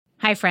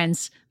Hi,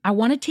 friends. I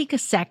want to take a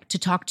sec to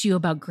talk to you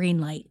about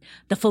Greenlight,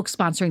 the folks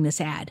sponsoring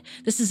this ad.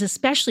 This is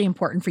especially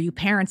important for you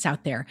parents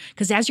out there,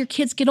 because as your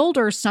kids get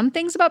older, some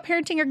things about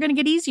parenting are going to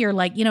get easier,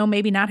 like,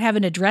 maybe not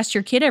having to dress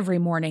your kid every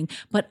morning,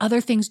 but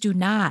other things do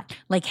not,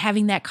 like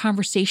having that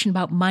conversation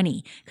about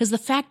money. Because the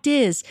fact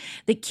is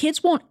that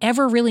kids won't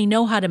ever really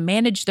know how to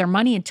manage their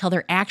money until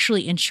they're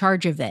actually in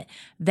charge of it.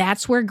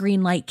 That's where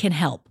Greenlight can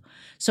help.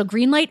 So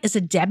Greenlight is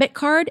a debit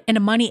card and a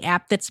money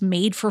app that's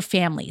made for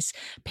families.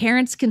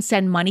 Parents can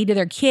send money to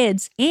their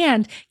kids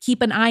and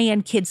keep an eye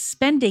on kids'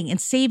 spending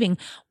and saving,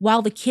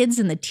 while the kids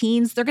and the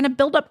teens, they're going to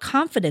build up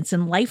confidence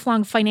and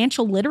lifelong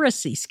financial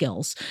literacy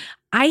skills.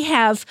 I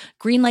have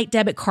Greenlight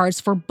debit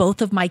cards for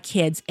both of my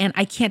kids, and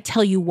I can't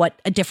tell you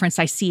what a difference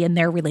I see in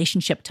their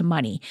relationship to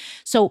money.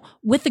 So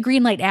with the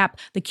Greenlight app,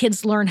 the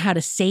kids learn how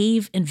to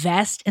save,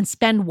 invest, and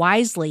spend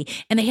wisely,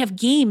 and they have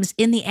games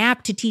in the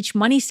app to teach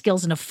money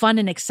skills in a fun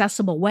and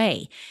accessible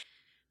way.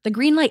 The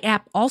Greenlight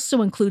app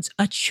also includes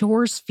a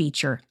chores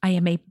feature. I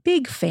am a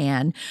big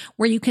fan,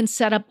 where you can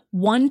set up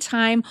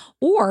one-time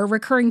or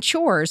recurring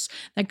chores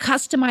that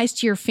customize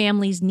to your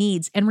family's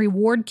needs and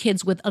reward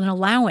kids with an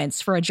allowance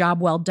for a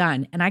job well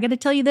done. And I got to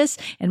tell you this,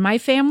 in my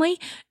family,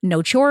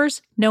 no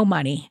chores, no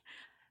money.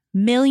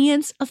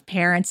 Millions of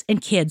parents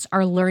and kids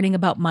are learning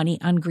about money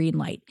on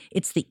Greenlight.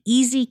 It's the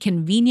easy,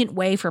 convenient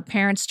way for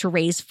parents to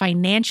raise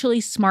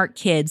financially smart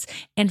kids,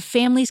 and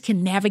families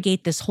can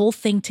navigate this whole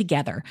thing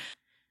together.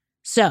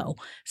 So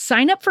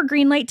sign up for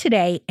Greenlight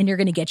today, and you're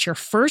going to get your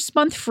first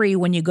month free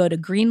when you go to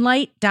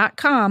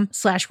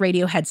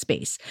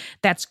greenlight.com/radioheadspace.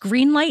 That's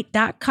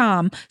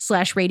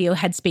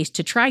greenlight.com/radioheadspace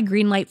to try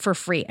Greenlight for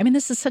free. I mean,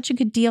 this is such a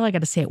good deal. I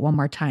got to say it one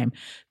more time.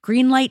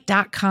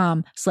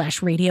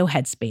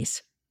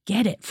 Greenlight.com/radioheadspace.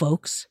 Get it,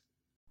 folks.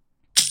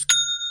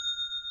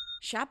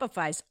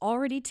 Shopify's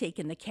already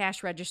taken the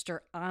cash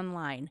register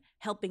online,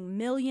 helping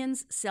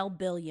millions sell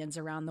billions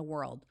around the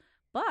world.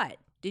 But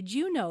did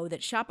you know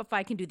that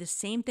Shopify can do the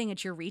same thing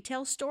at your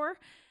retail store?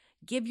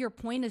 Give your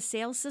point of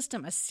sale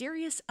system a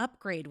serious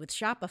upgrade with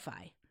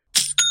Shopify.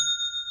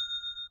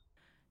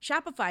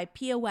 Shopify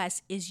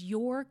POS is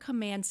your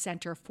command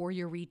center for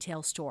your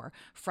retail store.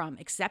 From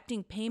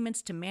accepting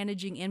payments to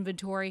managing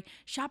inventory,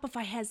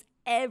 Shopify has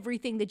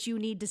everything that you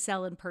need to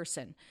sell in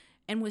person.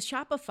 And with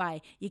Shopify,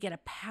 you get a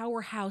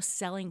powerhouse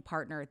selling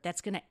partner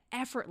that's going to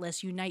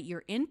effortlessly unite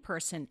your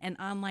in-person and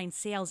online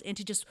sales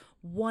into just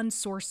one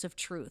source of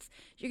truth.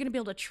 You're going to be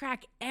able to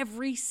track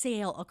every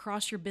sale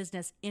across your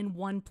business in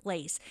one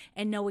place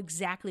and know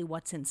exactly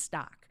what's in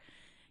stock.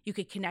 You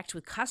could connect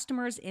with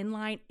customers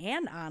inline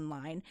and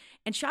online.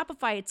 And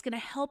Shopify, it's going to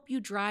help you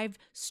drive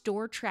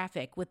store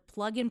traffic with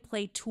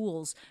plug-and-play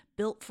tools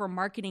built for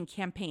marketing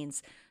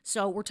campaigns.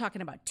 So we're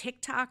talking about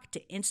TikTok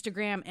to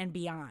Instagram and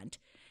beyond.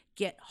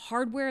 Get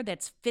hardware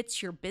that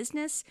fits your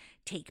business,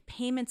 take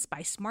payments by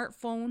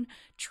smartphone,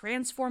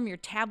 transform your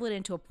tablet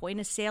into a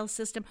point-of-sale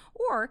system,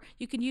 or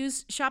you can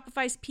use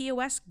Shopify's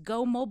POS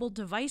Go mobile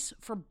device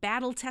for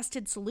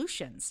battle-tested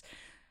solutions.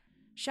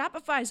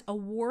 Shopify's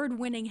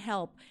award-winning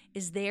help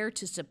is there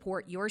to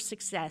support your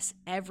success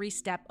every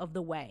step of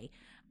the way.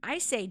 I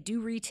say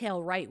do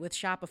retail right with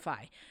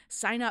Shopify.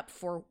 Sign up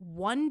for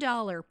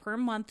 $1 per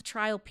month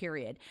trial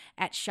period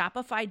at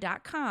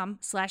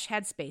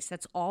shopify.com/headspace.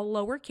 That's all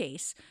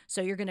lowercase.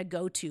 So you're going to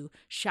go to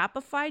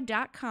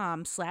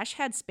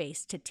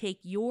shopify.com/headspace to take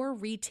your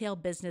retail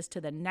business to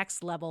the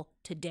next level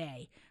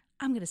today.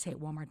 I'm going to say it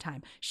one more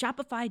time.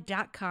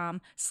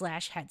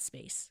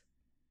 Shopify.com/headspace.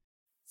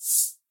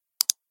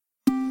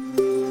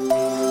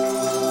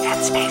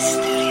 Headspace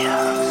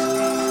Studios.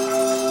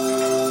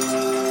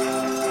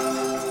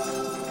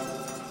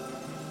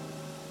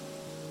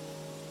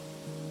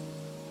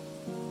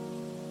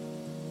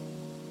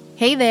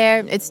 Hey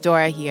there, it's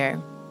Dora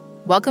here.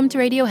 Welcome to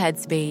Radio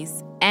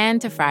Headspace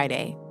and to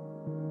Friday.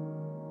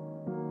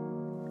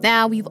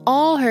 Now, we've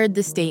all heard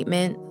the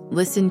statement,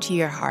 listen to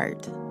your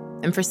heart.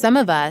 And for some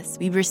of us,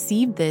 we've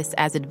received this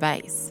as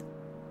advice.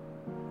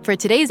 For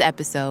today's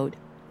episode,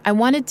 I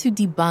wanted to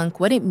debunk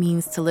what it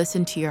means to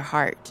listen to your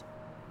heart.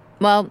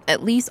 Well,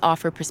 at least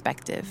offer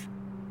perspective.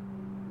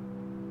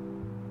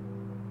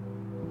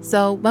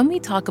 So when we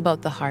talk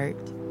about the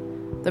heart,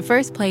 the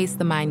first place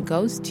the mind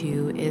goes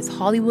to is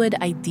Hollywood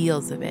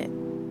ideals of it.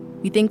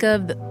 We think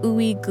of the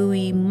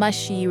ooey-gooey,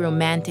 mushy,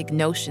 romantic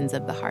notions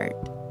of the heart.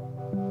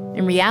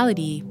 In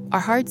reality,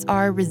 our hearts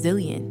are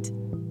resilient.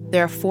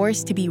 They're a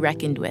force to be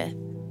reckoned with.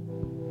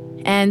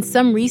 And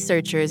some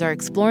researchers are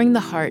exploring the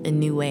heart in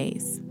new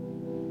ways.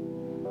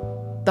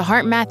 The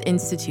Heart Math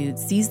Institute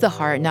sees the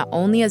heart not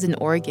only as an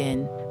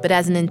organ, but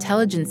as an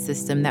intelligence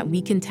system that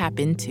we can tap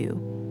into.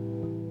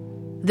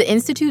 The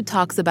Institute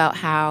talks about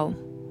how,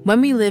 when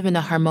we live in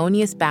a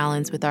harmonious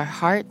balance with our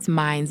hearts,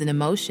 minds, and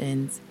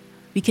emotions,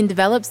 we can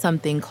develop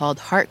something called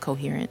heart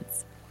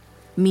coherence,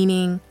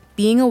 meaning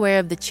being aware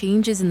of the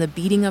changes in the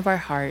beating of our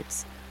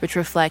hearts, which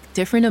reflect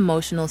different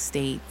emotional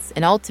states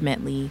and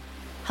ultimately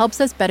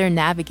helps us better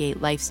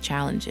navigate life's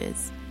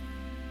challenges.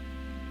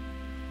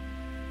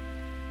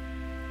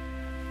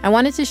 I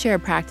wanted to share a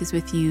practice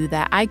with you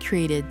that I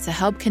created to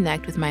help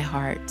connect with my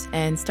heart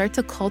and start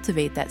to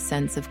cultivate that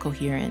sense of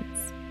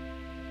coherence.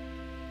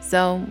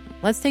 So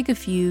let's take a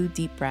few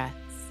deep breaths,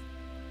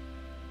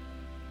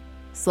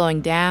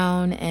 slowing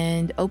down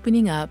and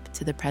opening up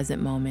to the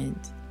present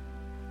moment.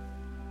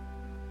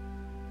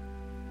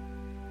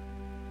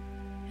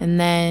 And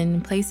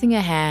then placing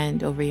a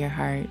hand over your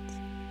heart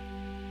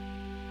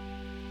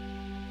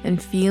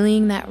and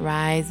feeling that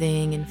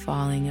rising and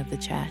falling of the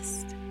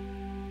chest.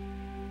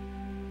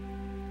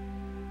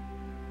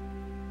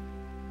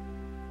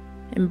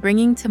 And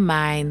bringing to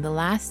mind the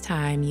last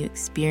time you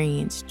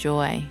experienced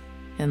joy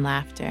and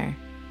laughter.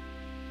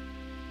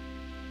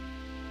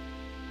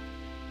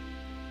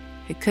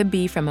 It could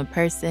be from a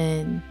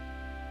person,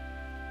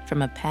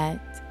 from a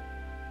pet,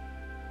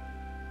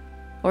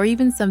 or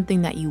even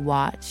something that you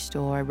watched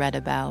or read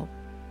about.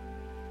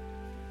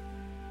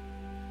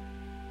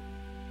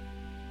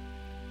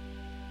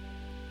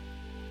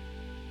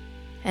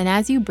 And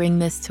as you bring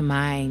this to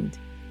mind,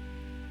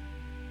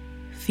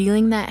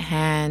 feeling that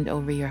hand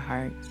over your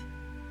heart,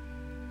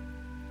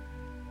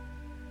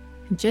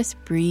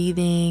 just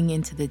breathing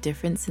into the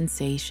different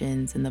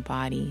sensations in the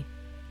body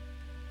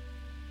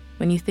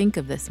when you think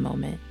of this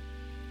moment.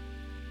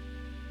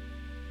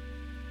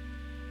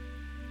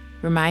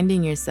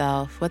 Reminding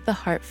yourself what the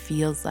heart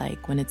feels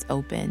like when it's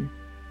open,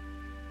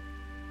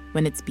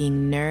 when it's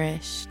being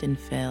nourished and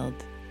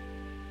filled.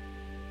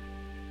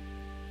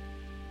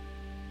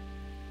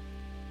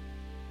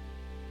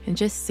 And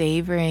just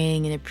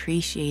savoring and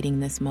appreciating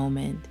this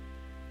moment,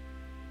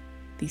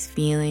 these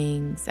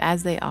feelings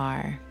as they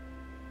are.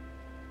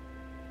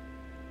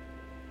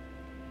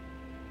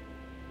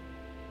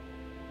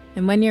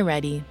 And when you're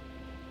ready,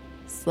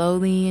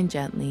 slowly and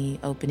gently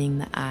opening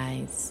the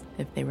eyes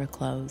if they were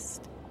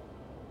closed.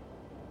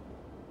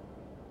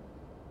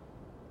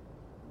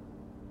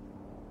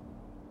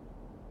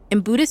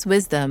 In Buddhist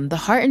wisdom, the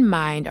heart and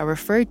mind are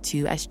referred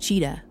to as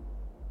citta.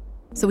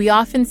 So we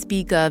often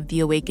speak of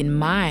the awakened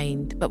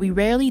mind, but we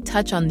rarely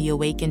touch on the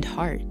awakened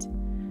heart,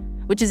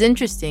 which is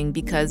interesting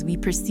because we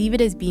perceive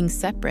it as being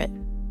separate,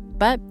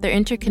 but they're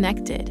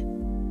interconnected.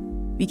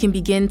 We can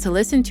begin to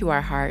listen to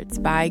our hearts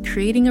by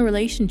creating a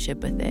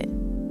relationship with it,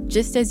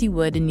 just as you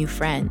would a new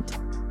friend.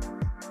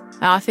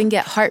 I often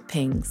get heart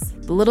pings,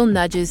 the little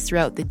nudges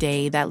throughout the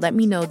day that let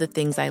me know the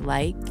things I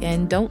like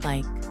and don't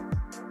like.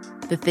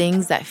 The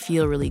things that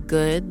feel really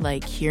good,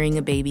 like hearing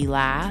a baby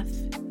laugh,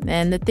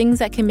 and the things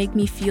that can make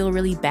me feel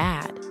really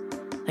bad,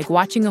 like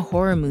watching a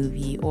horror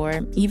movie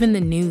or even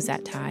the news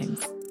at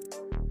times.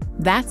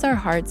 That's our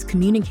hearts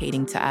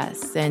communicating to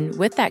us, and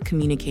with that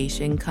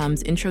communication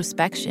comes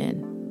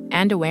introspection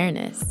and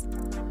awareness.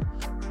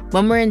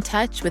 When we're in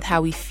touch with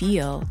how we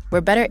feel, we're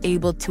better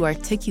able to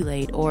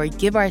articulate or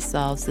give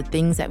ourselves the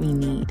things that we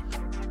need.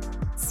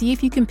 See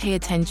if you can pay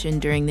attention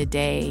during the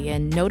day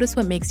and notice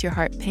what makes your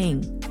heart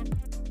ping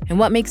and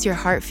what makes your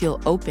heart feel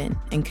open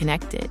and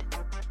connected.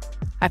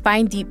 I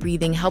find deep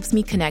breathing helps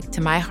me connect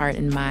to my heart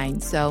and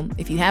mind, so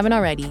if you haven't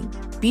already,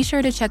 be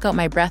sure to check out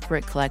my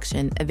breathwork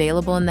collection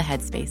available in the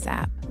Headspace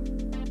app.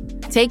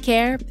 Take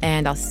care,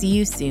 and I'll see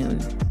you soon.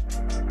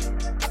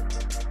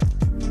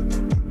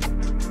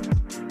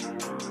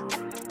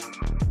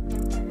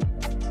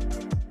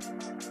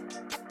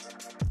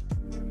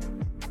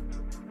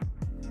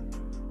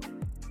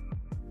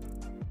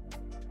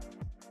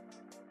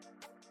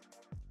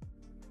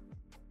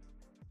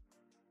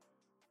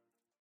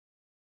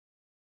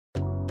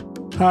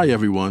 Hi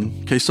everyone,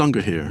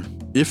 Ksunga here.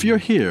 If you're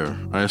here,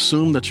 I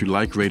assume that you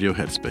like Radio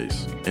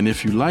Headspace. And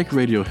if you like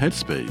Radio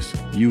Headspace,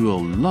 you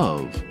will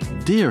love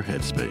Dear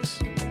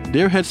Headspace.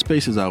 Dear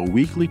Headspace is our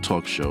weekly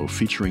talk show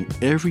featuring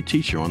every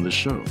teacher on the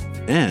show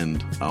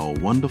and our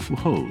wonderful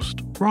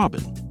host,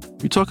 Robin.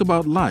 We talk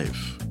about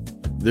life.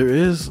 There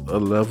is a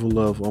level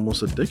of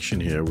almost addiction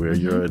here where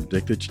you're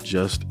addicted to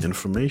just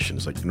information.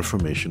 It's like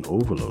information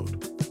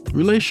overload.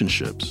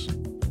 Relationships.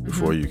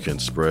 Before you can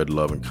spread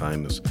love and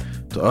kindness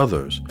to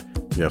others,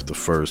 you have to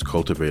first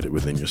cultivate it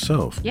within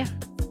yourself. Yeah.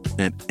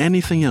 And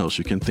anything else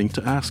you can think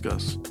to ask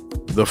us.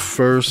 The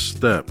first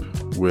step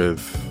with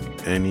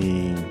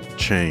any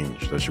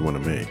change that you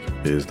want to make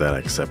is that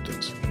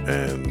acceptance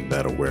and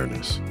that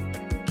awareness.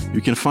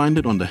 You can find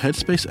it on the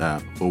Headspace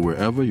app or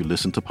wherever you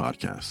listen to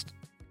podcasts.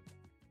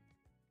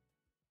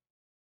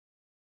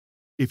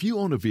 If you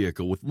own a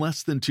vehicle with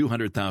less than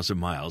 200,000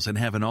 miles and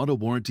have an auto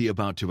warranty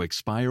about to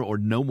expire or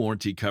no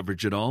warranty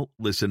coverage at all,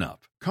 listen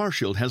up.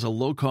 CarShield has a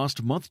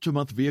low-cost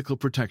month-to-month vehicle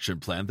protection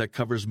plan that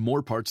covers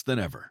more parts than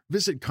ever.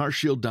 Visit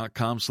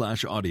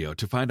carshield.com/audio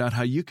to find out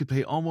how you could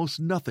pay almost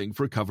nothing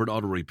for covered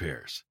auto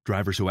repairs.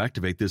 Drivers who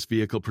activate this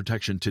vehicle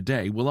protection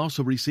today will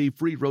also receive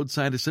free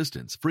roadside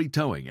assistance, free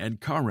towing, and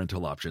car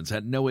rental options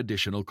at no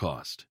additional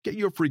cost. Get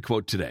your free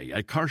quote today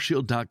at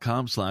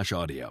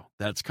carshield.com/audio.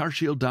 That's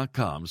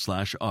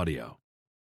carshield.com/audio.